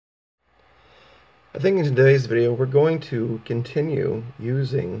I think in today's video we're going to continue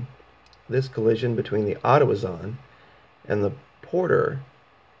using this collision between the Ottawazan and the Porter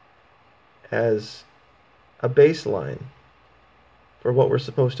as a baseline for what we're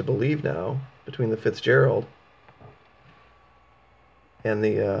supposed to believe now between the Fitzgerald and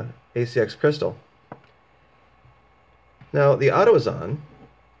the ACX Crystal. Now, the Ottawazan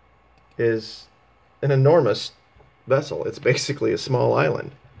is an enormous vessel. It's basically a small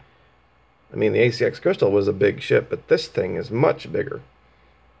island. I mean, the ACX Crystal was a big ship, but this thing is much bigger,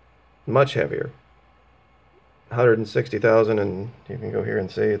 much heavier. 160,000, and you can go here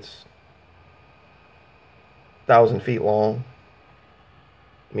and see it's 1,000 feet long.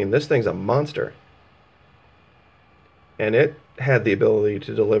 I mean, this thing's a monster. And it had the ability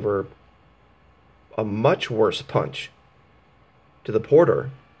to deliver a much worse punch to the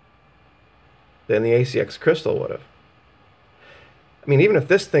Porter than the ACX Crystal would have. I mean, even if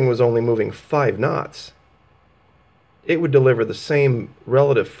this thing was only moving 5 knots, it would deliver the same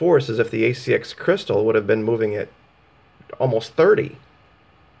relative force as if the ACX Crystal would have been moving at almost 30,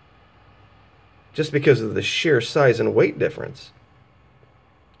 just because of the sheer size and weight difference.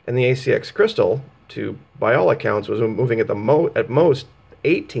 And the ACX Crystal, by all accounts, was moving at most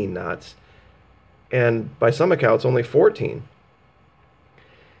 18 knots, and by some accounts only 14.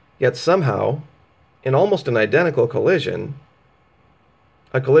 Yet somehow, in almost an identical collision,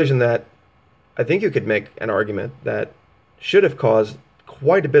 a collision that I think you could make an argument that should have caused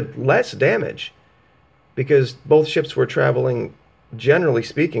quite a bit less damage, because both ships were traveling, generally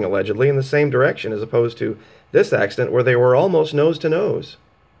speaking, allegedly, in the same direction, as opposed to this accident where they were almost nose to nose.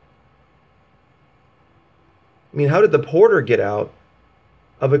 I mean, how did the Porter get out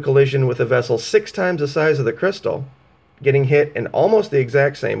of a collision with a vessel 6 times the size of the Crystal, getting hit in almost the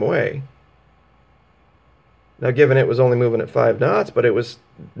exact same way? Now, given it was only moving at 5 knots, but it was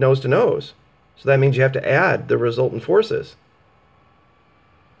nose to nose. So that means you have to add the resultant forces.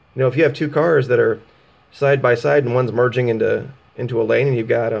 You know, if you have 2 cars that are side by side and one's merging into a lane, and you've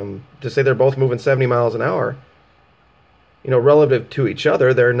got to say they're both moving 70 miles an hour, you know, relative to each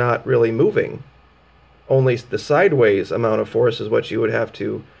other, they're not really moving. Only the sideways amount of force is what you would have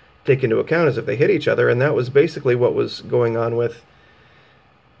to take into account as if they hit each other, and that was basically what was going on with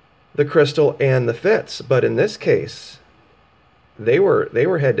the Crystal and the Fitz. But in this case, they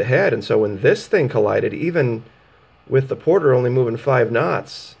were head to head, and so when this thing collided, even with the Porter only moving 5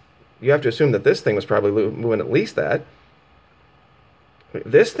 knots, you have to assume that this thing was probably moving at least that.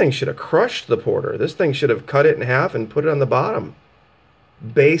 This thing should have crushed the Porter. This thing should have cut it in half and put it on the bottom,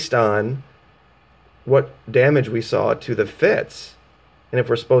 based on what damage we saw to the Fitz. And if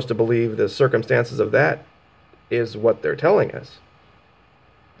we're supposed to believe the circumstances of that is what they're telling us.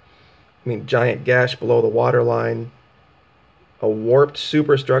 I mean, giant gash below the waterline, a warped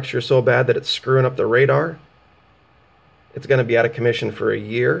superstructure so bad that it's screwing up the radar. It's going to be out of commission for a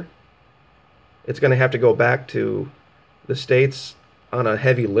year. It's going to have to go back to the States on a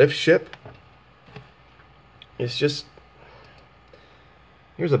heavy lift ship. It's just...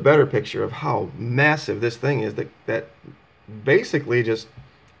 Here's a better picture of how massive this thing is that basically just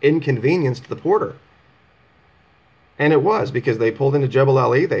inconvenienced the Porter. And it was, because they pulled into Jebel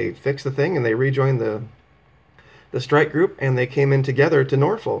Ali, they fixed the thing, and they rejoined the strike group, and they came in together to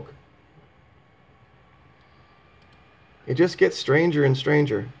Norfolk. It just gets stranger and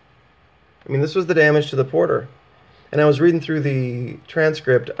stranger. I mean, this was the damage to the Porter. And I was reading through the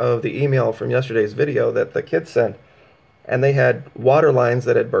transcript of the email from yesterday's video that the kids sent, and they had water lines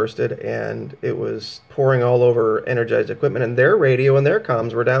that had bursted, and it was pouring all over energized equipment, and their radio and their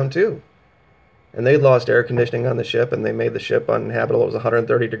comms were down too. And they'd lost air conditioning on the ship, and they made the ship uninhabitable. It was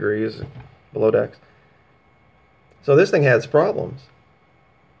 130 degrees below decks. So this thing has problems.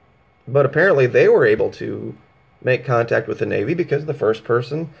 But apparently they were able to make contact with the Navy, because the first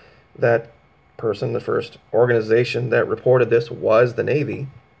the first organization that reported this was the Navy.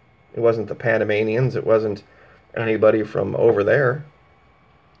 It wasn't the Panamanians. It wasn't anybody from over there.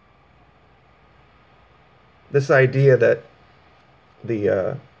 This idea that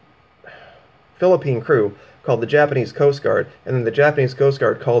the Philippine crew called the Japanese Coast Guard, and then the Japanese Coast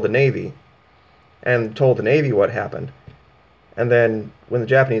Guard called the Navy and told the Navy what happened. And then when the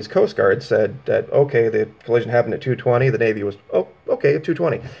Japanese Coast Guard said that, okay, the collision happened at 2:20, the Navy was, oh, okay, at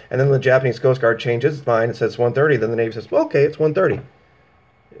 2:20. And then the Japanese Coast Guard changes its mind and says 1:30, then the Navy says, well, okay, it's 1:30.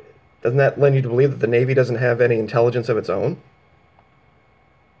 Doesn't that lend you to believe that the Navy doesn't have any intelligence of its own?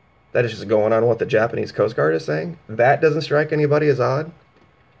 That is just going on what the Japanese Coast Guard is saying? That doesn't strike anybody as odd?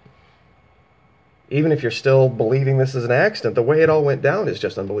 Even if you're still believing this is an accident, the way it all went down is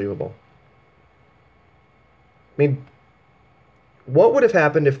just unbelievable. I mean, what would have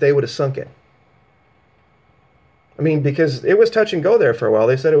happened if they would have sunk it? I mean, because it was touch and go there for a while.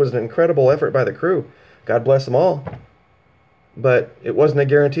 They said it was an incredible effort by the crew. God bless them all. But it wasn't a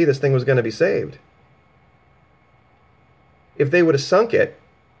guarantee this thing was going to be saved. If they would have sunk it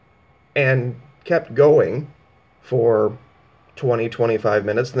and kept going for 20, 25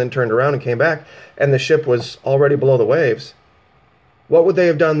 minutes and then turned around and came back and the ship was already below the waves, what would they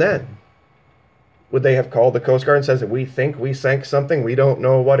have done then? Would they have called the Coast Guard and said that we think we sank something, we don't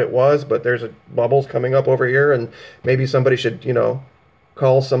know what it was, but there's bubbles coming up over here and maybe somebody should,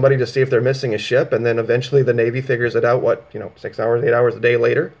 call somebody to see if they're missing a ship, and then eventually the Navy figures it out, 6 hours, 8 hours a day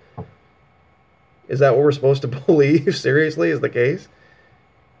later? Is that what we're supposed to believe? Seriously, is the case?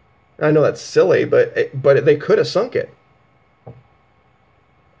 I know that's silly, but they could have sunk it.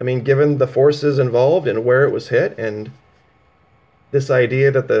 I mean, given the forces involved and where it was hit, and this idea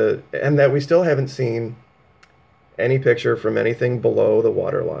that we still haven't seen any picture from anything below the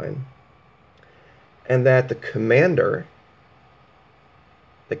waterline, and that the commander,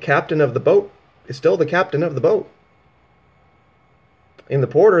 the captain of the boat, is still the captain of the boat. In the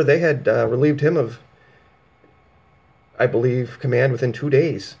Porter, they had relieved him of, I believe, command within 2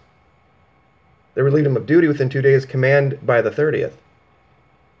 days. They relieved him of duty within 2 days, command by the 30th.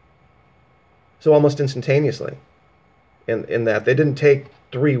 So almost instantaneously. In that they didn't take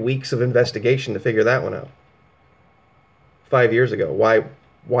 3 weeks of investigation to figure that one out. 5 years ago.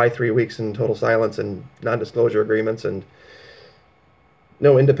 Why 3 weeks in total silence and non-disclosure agreements and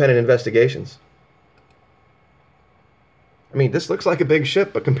no independent investigations? I mean, this looks like a big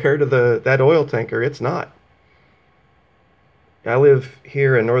ship, but compared to that oil tanker, it's not. I live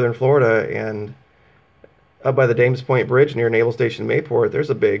here in northern Florida, and up by the Dames Point Bridge near Naval Station Mayport, there's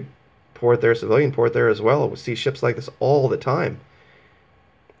a big port there, civilian port there as well. We see ships like this all the time.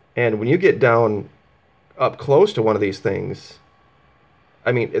 And when you get down up close to one of these things,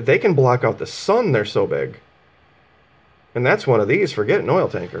 I mean, they can block out the sun, they're so big. And that's one of these, forget an oil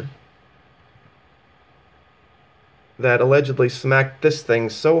tanker, that allegedly smacked this thing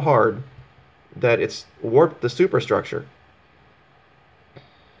so hard that it's warped the superstructure.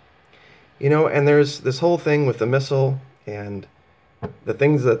 And there's this whole thing with the missile and the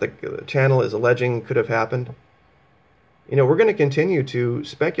things that the channel is alleging could have happened. We're going to continue to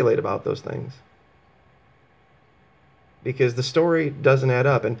speculate about those things because the story doesn't add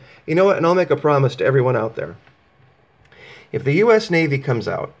up. And you know what? And I'll make a promise to everyone out there. If the U.S. Navy comes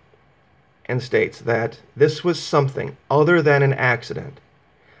out and states that this was something other than an accident,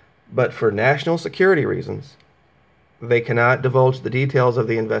 but for national security reasons, they cannot divulge the details of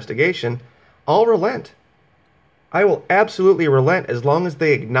the investigation, I'll relent. I will absolutely relent as long as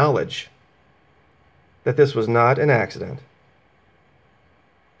they acknowledge that this was not an accident,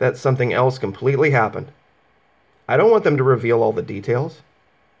 that something else completely happened. I don't want them to reveal all the details.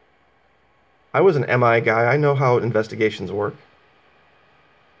 I was an MI guy. I know how investigations work.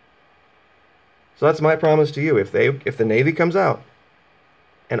 So that's my promise to you. If the Navy comes out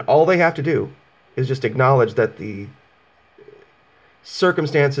and all they have to do is just acknowledge that the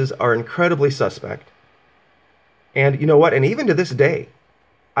circumstances are incredibly suspect. And you know what? And even to this day,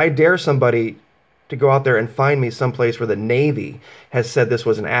 I dare somebody to go out there and find me someplace where the Navy has said this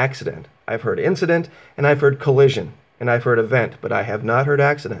was an accident. I've heard incident, and I've heard collision, and I've heard event, but I have not heard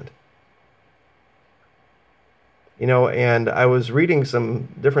accident. And I was reading some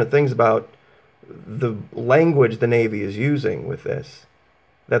different things about the language the Navy is using with this,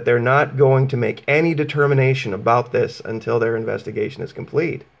 that they're not going to make any determination about this until their investigation is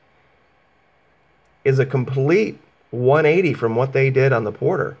complete, is a complete 180 from what they did on the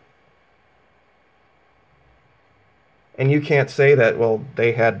Porter. And you can't say that, well,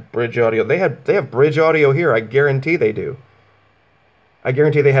 they had bridge audio. They have bridge audio here. I guarantee they do. I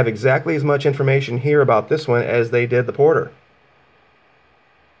guarantee they have exactly as much information here about this one as they did the Porter.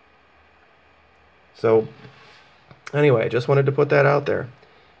 So, anyway, I just wanted to put that out there.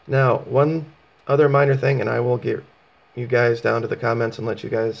 Now, one other minor thing, and I will get you guys down to the comments and let you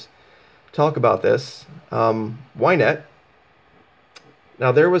guys talk about this. Ynet.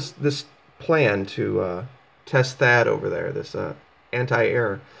 Now, there was this plan to test THAAD over there, this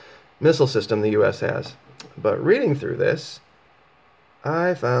anti-air missile system the U.S. has. But reading through this,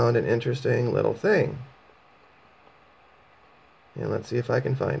 I found an interesting little thing. And let's see if I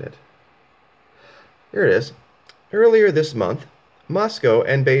can find it. Here it is. Earlier this month, Moscow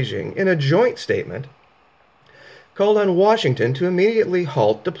and Beijing, in a joint statement, called on Washington to immediately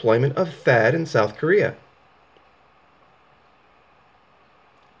halt deployment of THAAD in South Korea.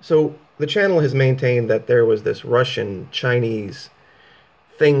 So the channel has maintained that there was this Russian-Chinese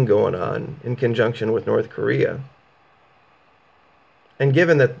thing going on in conjunction with North Korea. And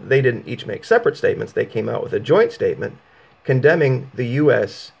given that they didn't each make separate statements, they came out with a joint statement condemning the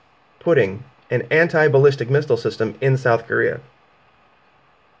U.S. putting an anti-ballistic missile system in South Korea.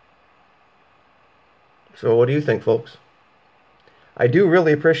 So what do you think, folks? I do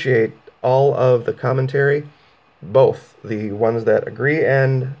really appreciate all of the commentary, both the ones that agree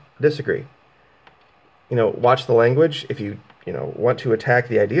and disagree. Watch the language. If you want to attack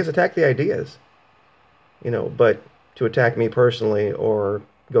the ideas, attack the ideas. But to attack me personally or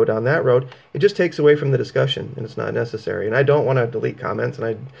go down that road, it just takes away from the discussion, and it's not necessary. And I don't want to delete comments, and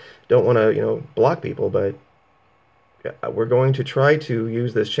I don't want to, block people, but we're going to try to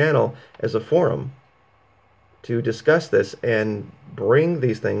use this channel as a forum to discuss this and bring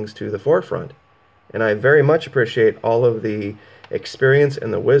these things to the forefront. And I very much appreciate all of the experience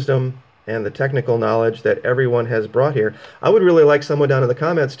and the wisdom and the technical knowledge that everyone has brought here. I would really like someone down in the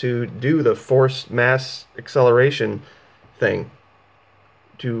comments to do the force mass acceleration thing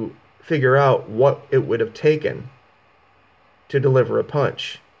to figure out what it would have to deliver a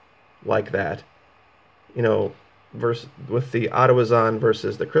punch like that, versus with the Ottawazan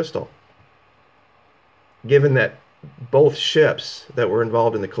versus the Crystal. Given that both ships that were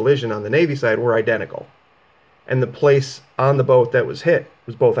involved in the collision on the Navy side were identical, and the place on the boat that was hit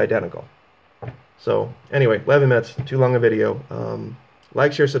was both identical. So anyway, 11 minutes, too long a video.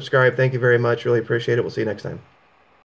 Like, share, subscribe. Thank you very much. Really appreciate it. We'll see you next time.